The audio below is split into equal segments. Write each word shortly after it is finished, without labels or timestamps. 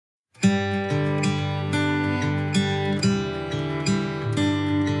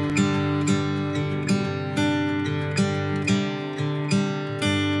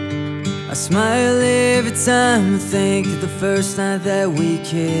Smile every time I think of the first night that we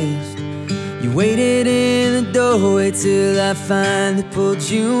kissed. You waited in the doorway till I finally pulled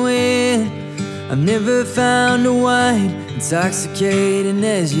you in. I've never found a wine intoxicating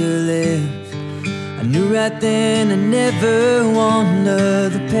as your lips. I knew right then I never want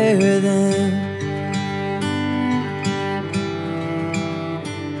another pair of them.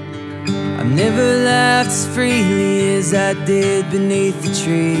 I've never laughed as freely as I did beneath the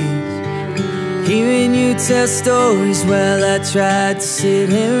trees, hearing you tell stories while I tried to sit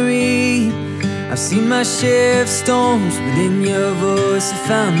and read. I've seen my share of storms, but in your voice I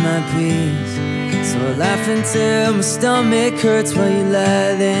found my peace. So I laugh until my stomach hurts while you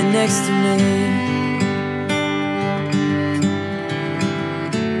lie there next to me.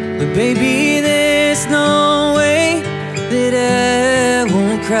 But baby, there's no way that I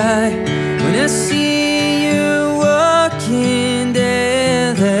won't cry when I see you walking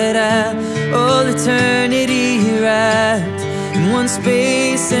down that aisle. All eternity wrapped in one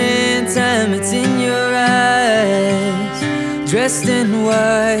space and time. It's in your eyes, dressed in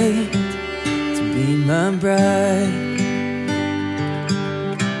white to be my bride.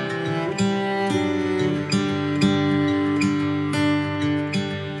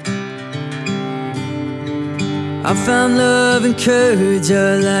 I found love and courage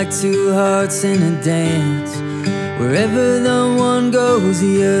are like two hearts in a dance. Wherever the one goes,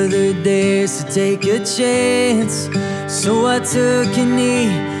 the other dares to take a chance. So I took a knee,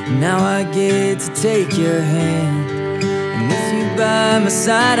 and now I get to take your hand. And with you by my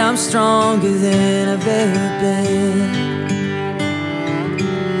side, I'm stronger than I've ever been.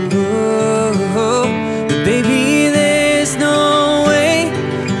 Oh, but baby, there's no way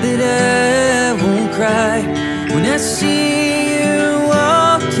that I won't cry when I see you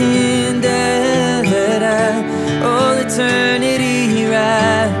walking down that aisle. All eternity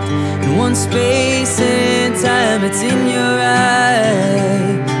wrapped in one space and time. It's in your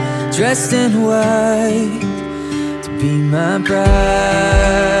eyes, dressed in white to be my bride.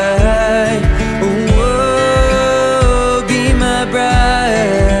 Oh, be my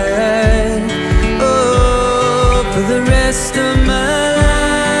bride. Oh, for the rest of my life.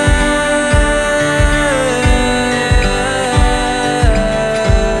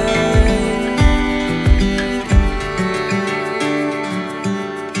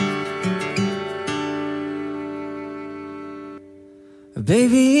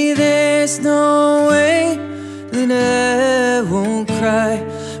 Baby, there's no way that I won't cry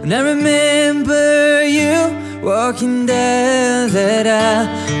when I remember you walking down that aisle.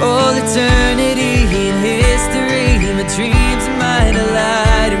 All eternity in history, my dreams and mine are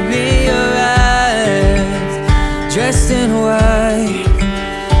lighter in your eyes, dressed in white.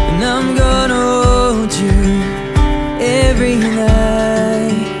 And I'm gonna hold you every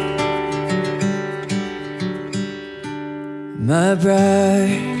night, my bride.